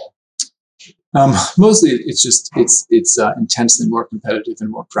 Mostly it's intensely more competitive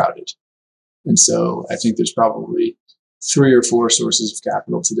and more crowded. And so I think there's probably 3 or 4 sources of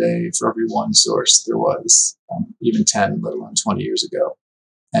capital today for every one source there was even 10, let alone 20 years ago.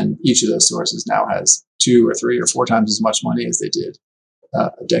 And each of those sources now has 2 or 3 or 4 times as much money as they did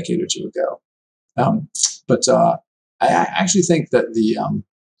a decade or two ago. But I actually think that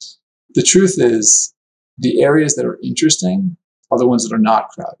the truth is the areas that are interesting are the ones that are not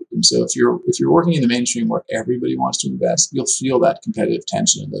crowded. And so if you're working in the mainstream where everybody wants to invest, you'll feel that competitive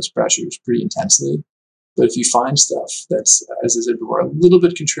tension and those pressures pretty intensely. But if you find stuff that's, as I said before, a little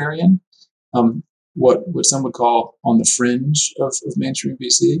bit contrarian, what some would call on the fringe of mainstream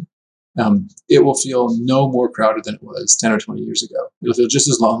VC, it will feel no more crowded than it was 10 or 20 years ago. It'll feel just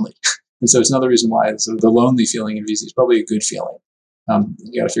as lonely. And so it's another reason why sort of the lonely feeling in VC is probably a good feeling.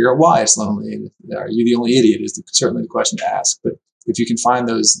 You got to figure out why it's lonely. Are you the only idiot is certainly the question to ask. But if you can find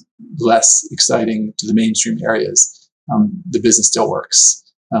those less exciting to the mainstream areas, the business still works.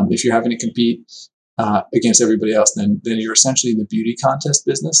 If you're having to compete against everybody else, then you're essentially in the beauty contest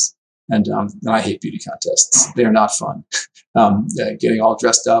business. And I hate beauty contests. They are not fun. Getting all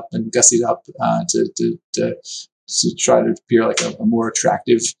dressed up and gussied up to try to appear like a more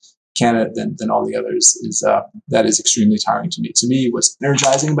attractive candidate than all the others that is extremely tiring to me. To me, what's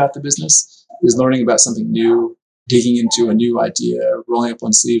energizing about the business is learning about something new, digging into a new idea, rolling up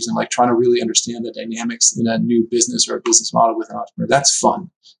on sleeves, and like trying to really understand the dynamics in a new business or a business model with an entrepreneur. That's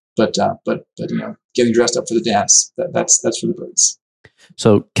fun, but getting dressed up for the dance, that's for the birds.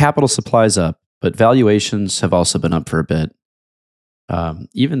 So capital supply's up, but valuations have also been up for a bit.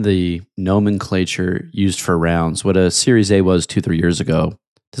 Even the nomenclature used for rounds, what a Series A was 2-3 years ago,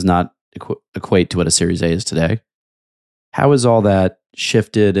 does not equate to what a Series A is today. How has all that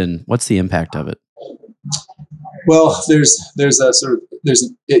shifted, and what's the impact of it? Well, it's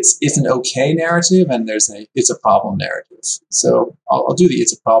an okay narrative, and it's a problem narrative. So I'll do the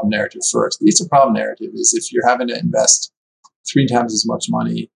it's a problem narrative first. The it's a problem narrative is if you're having to invest 3 times as much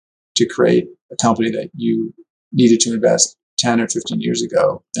money to create a company that you needed to invest 10 or 15 years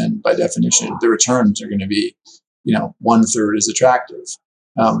ago, then by definition, the returns are going to be, 1/3 as attractive.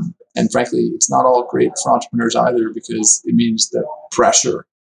 And frankly, it's not all great for entrepreneurs either, because it means the pressure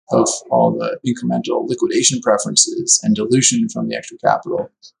of all the incremental liquidation preferences and dilution from the extra capital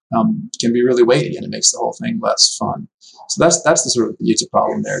can be really weighty, and it makes the whole thing less fun. So that's the sort of it's a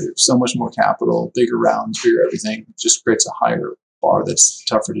problem narrative. So much more capital, bigger rounds, bigger everything, just creates a higher bar that's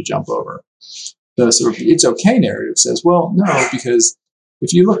tougher to jump over. The sort of it's okay narrative says, well, no, because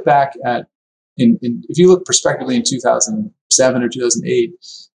if you look back at if you look prospectively in 2007 or 2008, at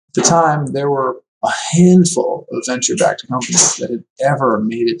the time there were a handful of venture-backed companies that had ever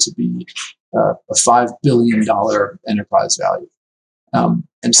made it to be a $5 billion enterprise value.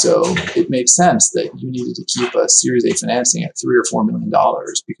 And so it made sense that you needed to keep a Series A financing at $3 or $4 million,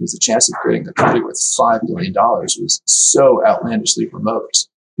 because the chance of creating a company worth $5 billion was so outlandishly remote,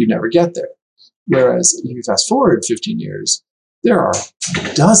 you'd never get there. Whereas if you fast forward 15 years, there are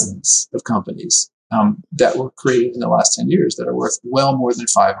dozens of companies that were created in the last 10 years that are worth well more than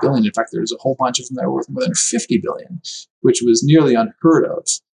 $5 billion. In fact, there's a whole bunch of them that are worth more than $50 billion, which was nearly unheard of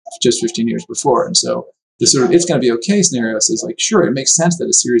just 15 years before. And so the sort of it's going to be okay scenario says, like, sure, it makes sense that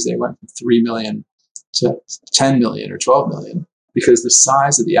a Series A went from 3 million to 10 million or 12 million, because the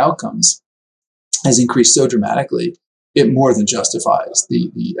size of the outcomes has increased so dramatically, it more than justifies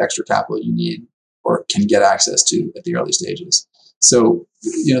the extra capital you need or can get access to at the early stages. So,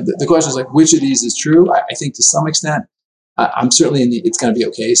 the question is like, which of these is true? I think to some extent, I'm certainly in the it's going to be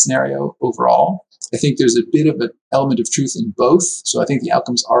okay scenario overall. I think there's a bit of an element of truth in both. So I think the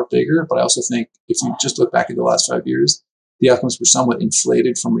outcomes are bigger, but I also think if you just look back at the last 5 years, the outcomes were somewhat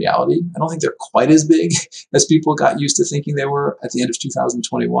inflated from reality. I don't think they're quite as big as people got used to thinking they were at the end of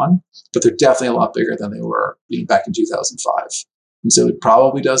 2021, but they're definitely a lot bigger than they were back in 2005. And so it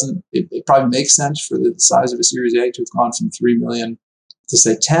probably makes sense for the size of a Series A to have gone from 3 million to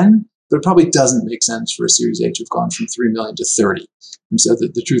say 10, but it probably doesn't make sense for a Series A to have gone from 3 million to 30. And so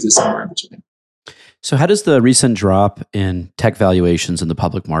the truth is somewhere in between. So how does the recent drop in tech valuations in the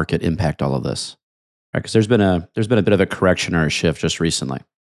public market impact all of this? Because there's been a bit of a correction or a shift just recently.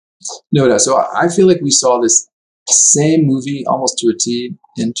 No doubt. So I feel like we saw this same movie almost to a T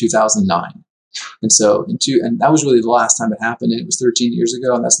in 2009. And so and that was really the last time it happened. And it was 13 years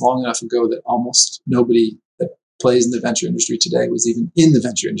ago. And that's long enough ago that almost nobody that plays in the venture industry today was even in the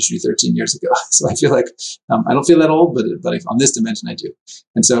venture industry 13 years ago. So I feel like I don't feel that old, but on this dimension, I do.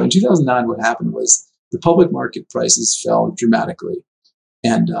 And so in 2009, what happened was the public market prices fell dramatically.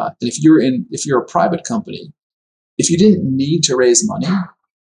 And if you're a private company, if you didn't need to raise money,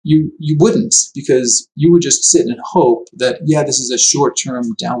 you wouldn't, because you would just sit and hope that, this is a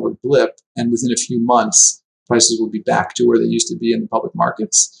short-term downward blip, and within a few months, prices will be back to where they used to be in the public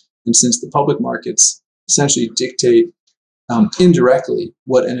markets. And since the public markets essentially dictate indirectly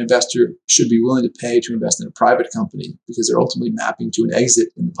what an investor should be willing to pay to invest in a private company, because they're ultimately mapping to an exit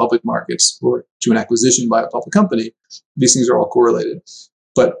in the public markets or to an acquisition by a public company. These things are all correlated.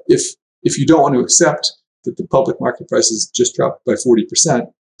 But if you don't want to accept that the public market prices just dropped by 40%,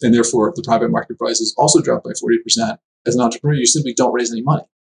 and therefore the private market prices also dropped by 40%, as an entrepreneur, you simply don't raise any money.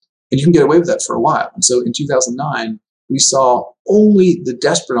 And you can get away with that for a while. And so in 2009, we saw only the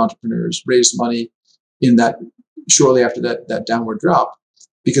desperate entrepreneurs raise money in that shortly after that downward drop,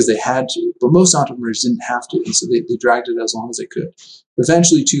 because they had to. But most entrepreneurs didn't have to. And so they dragged it as long as they could.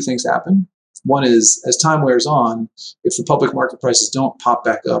 Eventually, two things happen. One is, as time wears on, if the public market prices don't pop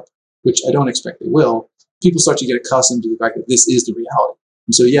back up, which I don't expect they will, people start to get accustomed to the fact that this is the reality.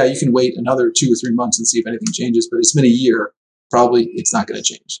 And so, yeah, you can wait another 2 or 3 months and see if anything changes, but it's been a year, probably it's not going to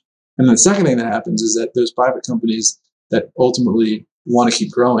change. And then the second thing that happens is that those private companies that ultimately want to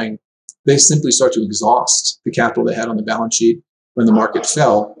keep growing, they simply start to exhaust the capital they had on the balance sheet when the market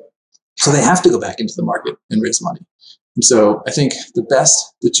fell. So they have to go back into the market and raise money. And so I think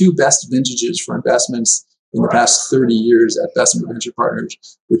the two best vintages for investments in the past 30 years at Bessemer Venture Partners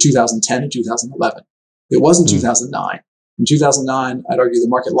were 2010 and 2011. It wasn't 2009. In 2009, I'd argue the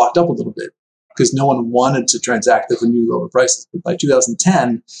market locked up a little bit because no one wanted to transact at the new lower prices. But by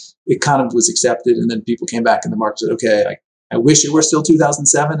 2010, it kind of was accepted. And then people came back in the market and said, okay, I wish it were still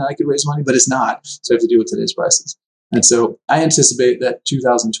 2007 and I could raise money, but it's not. So I have to deal with today's prices. And so I anticipate that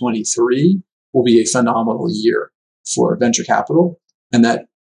 2023 will be a phenomenal year for venture capital, and that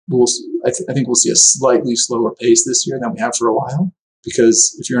I think we'll see a slightly slower pace this year than we have for a while.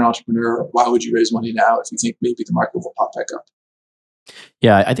 Because if you're an entrepreneur, why would you raise money now if you think maybe the market will pop back up?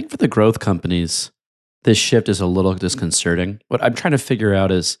 Yeah, I think for the growth companies, this shift is a little disconcerting. What I'm trying to figure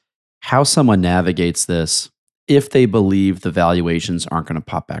out is how someone navigates this if they believe the valuations aren't going to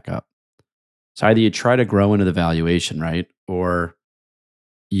pop back up. So either you try to grow into the valuation, right? Or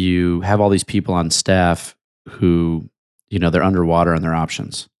you have all these people on staff who, they're underwater on their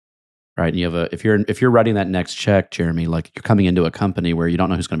options, right? And you have if you're writing that next check, Jeremy, like you're coming into a company where you don't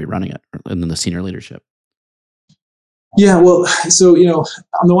know who's going to be running it, and then the senior leadership. Yeah, well, so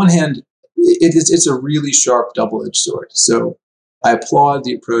on the one hand, it's a really sharp double-edged sword. So I applaud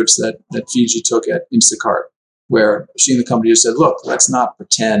the approach that Fiji took at Instacart, where she and the company just said, "Look, let's not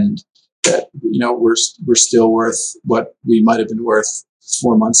pretend that we're still worth what we might have been worth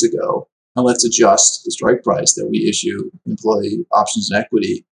 4 months ago, and let's adjust the strike price that we issue employee options and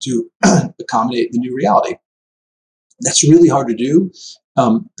equity to accommodate the new reality." That's really hard to do,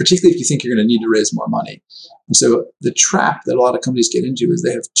 particularly if you think you're going to need to raise more money. And so the trap that a lot of companies get into is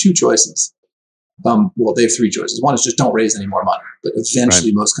they have two choices. Well, they have three choices. One is just don't raise any more money, but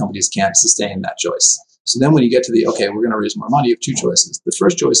eventually most companies can't sustain that choice. So then when you get to okay, we're going to raise more money, you have two choices. The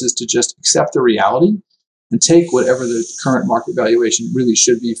first choice is to just accept the reality and take whatever the current market valuation really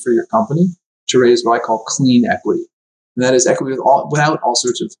should be for your company to raise what I call clean equity. And that is equity without all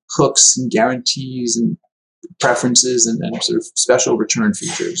sorts of hooks and guarantees and preferences and sort of special return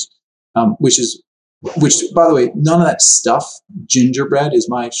features, which, by the way, none of that stuff. Gingerbread is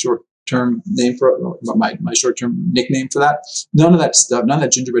my short-term name for my short-term nickname for that. None of that stuff, none of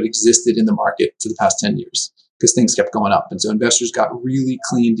that gingerbread existed in the market for the past 10 years because things kept going up. And so investors got really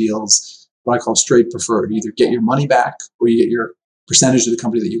clean deals, what I call straight preferred. You either get your money back or you get your percentage of the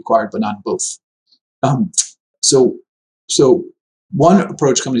company that you acquired, but not both. So one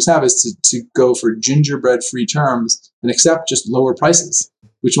approach companies have is to go for gingerbread-free terms and accept just lower prices,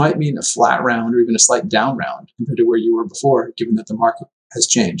 which might mean a flat round or even a slight down round compared to where you were before, given that the market has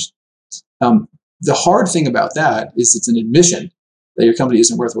changed. The hard thing about that is it's an admission that your company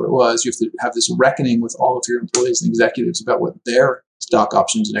isn't worth what it was. You have to have this reckoning with all of your employees and executives about what their stock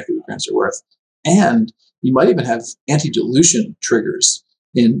options and equity grants are worth. And you might even have anti-dilution triggers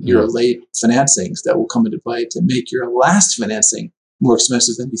in your late financings that will come into play to make your last financing more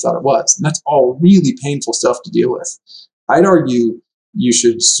expensive than you thought it was. And that's all really painful stuff to deal with. I'd argue you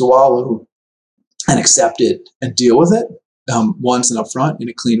should swallow and accept it and deal with it once and up front in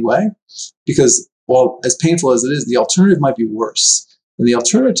a clean way, because while as painful as it is, the alternative might be worse. And the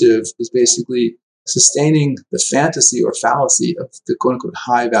alternative is basically sustaining the fantasy or fallacy of the quote unquote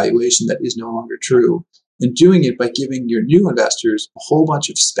high valuation that is no longer true, and doing it by giving your new investors a whole bunch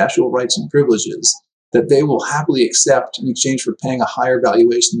of special rights and privileges that they will happily accept in exchange for paying a higher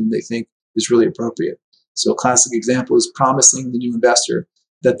valuation than they think is really appropriate. So a classic example is promising the new investor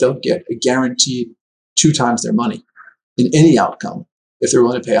that they'll get a guaranteed 2 times their money in any outcome if they're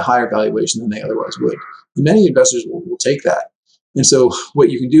willing to pay a higher valuation than they otherwise would. And many investors will take that. And so what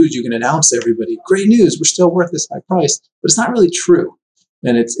you can do is you can announce to everybody, great news, we're still worth this high price, but it's not really true.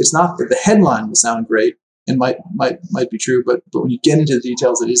 And it's not that the headline will sound great, and might be true, but when you get into the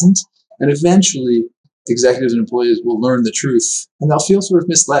details, it isn't. And eventually, executives and employees will learn the truth, and they'll feel sort of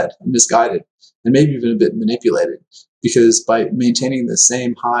misled and misguided, and maybe even a bit manipulated, because by maintaining the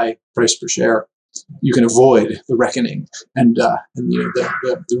same high price per share, you can avoid the reckoning and the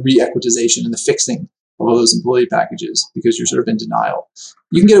re-equitization and the fixing of all those employee packages, because you're sort of in denial.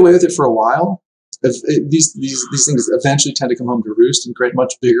 You can get away with it for a while. These things eventually tend to come home to roost and create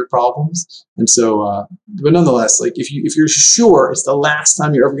much bigger problems. And so, but nonetheless, like if you're sure it's the last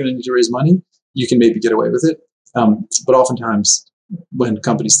time you're ever going to need to raise money, you can maybe get away with it. But oftentimes, when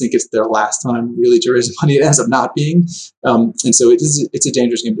companies think it's their last time really to raise money, it ends up not being. And so it's a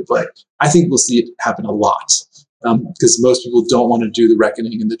dangerous game to play. I think we'll see it happen a lot, because most people don't want to do the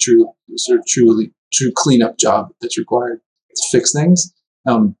reckoning and the true cleanup job that's required to fix things.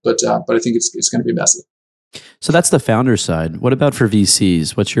 But I think it's going to be messy. So that's the founder side. What about for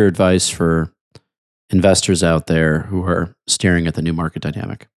VCs? What's your advice for investors out there who are staring at the new market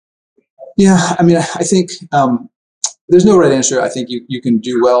dynamic? Yeah, I mean, I think there's no right answer. I think you can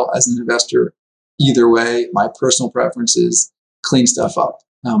do well as an investor either way. My personal preference is clean stuff up,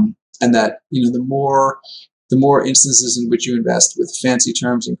 and that the more instances in which you invest with fancy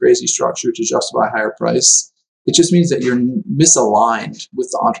terms and crazy structure to justify a higher price, it just means that you're misaligned with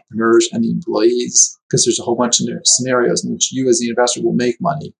the entrepreneurs and the employees, because there's a whole bunch of scenarios in which you as the investor will make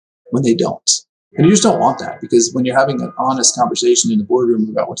money when they don't. And you just don't want that, because when you're having an honest conversation in the boardroom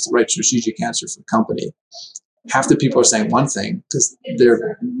about what's the right strategic answer for the company, half the people are saying one thing because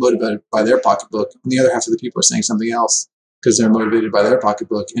they're motivated by their pocketbook, and the other half of the people are saying something else because they're motivated by their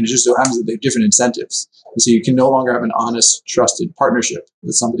pocketbook. And it just so happens that they have different incentives. And so you can no longer have an honest, trusted partnership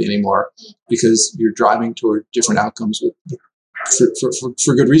with somebody anymore, because you're driving toward different outcomes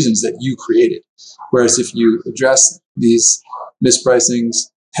for good reasons that you created. Whereas if you address these mispricings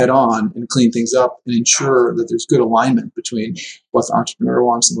head on and clean things up and ensure that there's good alignment between what the entrepreneur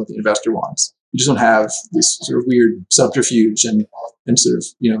wants and what the investor wants, you just don't have this sort of weird subterfuge and sort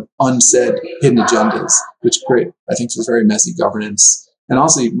of unsaid hidden agendas, which create, I think, for very messy governance, and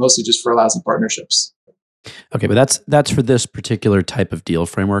also mostly just for lousy partnerships. Okay, but that's for this particular type of deal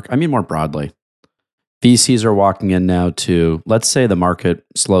framework. I mean, more broadly, VCs are walking in now to, let's say the market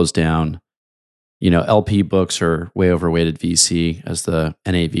slows down. LP books are way overweighted VC as the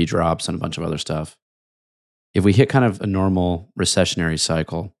NAV drops and a bunch of other stuff. If we hit kind of a normal recessionary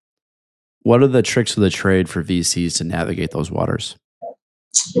cycle, what are the tricks of the trade for VCs to navigate those waters?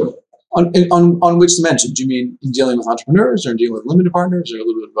 On which dimension? Do you mean in dealing with entrepreneurs, or in dealing with limited partners, or a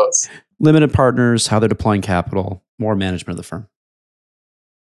little bit of both? Limited partners, how they're deploying capital, more management of the firm.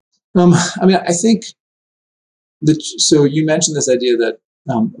 I mean, I think so you mentioned this idea that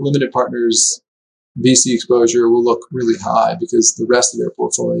limited partners VC exposure will look really high because the rest of their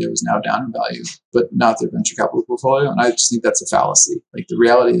portfolio is now down in value, but not their venture capital portfolio. And I just think that's a fallacy. Like, the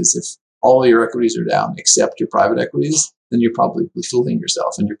reality is, if all your equities are down except your private equities, then you're probably fooling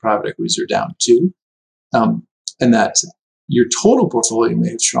yourself, and your private equities are down too. And that your total portfolio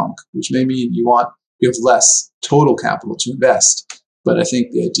may have shrunk, which may mean you have less total capital to invest. But I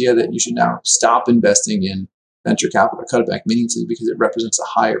think the idea that you should now stop investing in venture capital, cut it back meaningfully because it represents a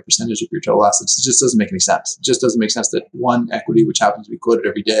higher percentage of your total assets, it just doesn't make any sense. It just doesn't make sense that one equity, which happens to be quoted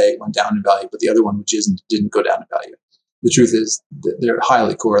every day, went down in value, but the other one, which didn't go down in value. The truth is that they're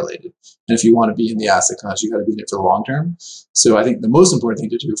highly correlated. And if you want to be in the asset class, you got to be in it for the long term. So I think the most important thing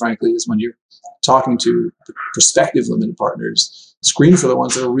to do, frankly, is when you're talking to prospective limited partners, screen for the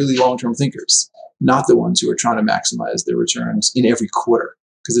ones that are really long-term thinkers, not the ones who are trying to maximize their returns in every quarter,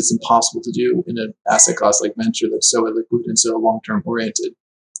 because it's impossible to do in an asset class like venture that's so illiquid and so long-term oriented.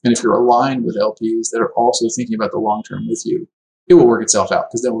 And if you're aligned with LPs that are also thinking about the long term with you, it will work itself out,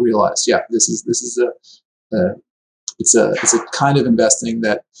 because they'll realize, yeah, this is it's a kind of investing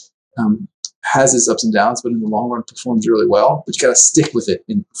that has its ups and downs, but in the long run performs really well. But you got to stick with it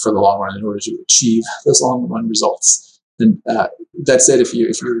for the long run in order to achieve those long run results. And that said, if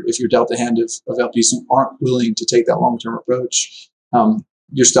you're dealt a hand of LPs who aren't willing to take that long term approach,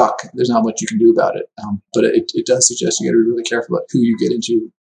 you're stuck. There's not much you can do about it. But it does suggest you got to be really careful about who you get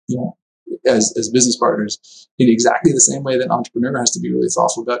into, as business partners, in exactly the same way that an entrepreneur has to be really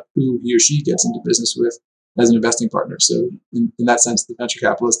thoughtful about who he or she gets into business with as an investing partner. So in that sense, the venture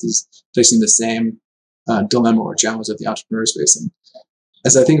capitalist is facing the same dilemma or challenge that the entrepreneur is facing.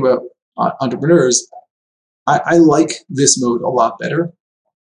 As I think about entrepreneurs, I like this mode a lot better.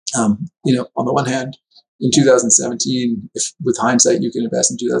 On the one hand, in 2017, if with hindsight you can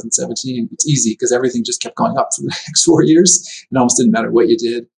invest in 2017, it's easy because everything just kept going up for the next 4 years. It almost didn't matter what you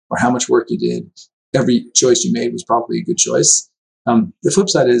did or how much work you did. Every choice you made was probably a good choice. The flip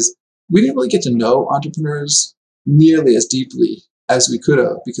side is, we didn't really get to know entrepreneurs nearly as deeply as we could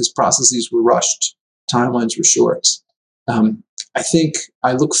have because processes were rushed, timelines were short. I think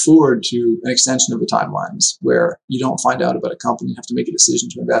I look forward to an extension of the timelines where you don't find out about a company and have to make a decision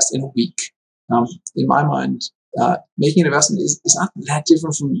to invest in a week. In my mind, making an investment is not that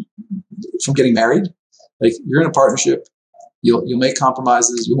different from getting married. Like, you're in a partnership, you'll make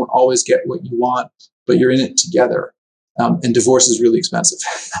compromises, you won't always get what you want, but you're in it together. And divorce is really expensive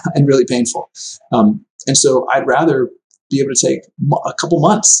and really painful. And so I'd rather be able to take a couple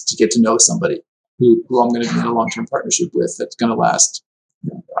months to get to know somebody who I'm going to be in a long-term partnership with that's going to last.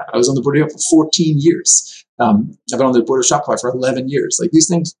 I was on the board of for 14 years. I've been on the board of Shopify for 11 years. Like, these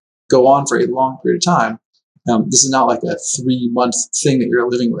things go on for a long period of time. This is not like a 3-month thing that you're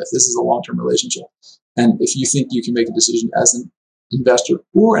living with. This is a long-term relationship. And if you think you can make a decision as an investor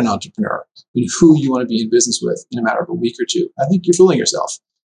or an entrepreneur in who you want to be in business with in a matter of a week or two, I think you're fooling yourself.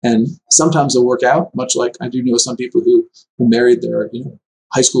 And sometimes it'll work out, much like I do know some people who married their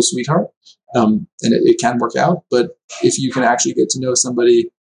high school sweetheart, and it can work out. But if you can actually get to know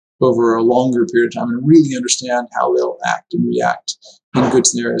somebody over a longer period of time and really understand how they'll act and react in good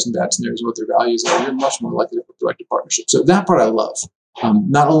scenarios and bad scenarios and what their values are, you're much more likely to have a directed partnership. So that part I love.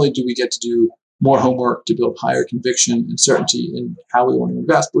 Not only do we get to do more homework to build higher conviction and certainty in how we want to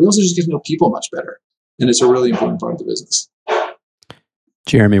invest, but we also just get to know people much better. And it's a really important part of the business.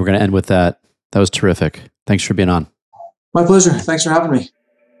 Jeremy, we're going to end with that. That was terrific. Thanks for being on. My pleasure. Thanks for having me.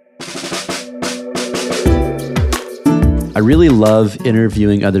 I really love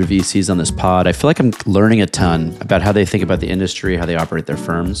interviewing other VCs on this pod. I feel like I'm learning a ton about how they think about the industry, how they operate their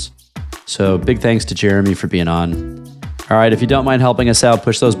firms. So big thanks to Jeremy for being on. All right, if you don't mind helping us out,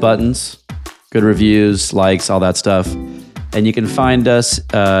 push those buttons. Good reviews, likes, all that stuff. And you can find us,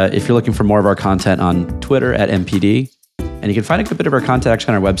 if you're looking for more of our content, on Twitter at MPD. And you can find a good bit of our content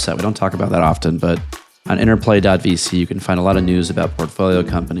actually on our website. We don't talk about that often, but on interplay.vc, you can find a lot of news about portfolio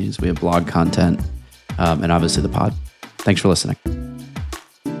companies. We have blog content, and obviously the pod. Thanks for listening.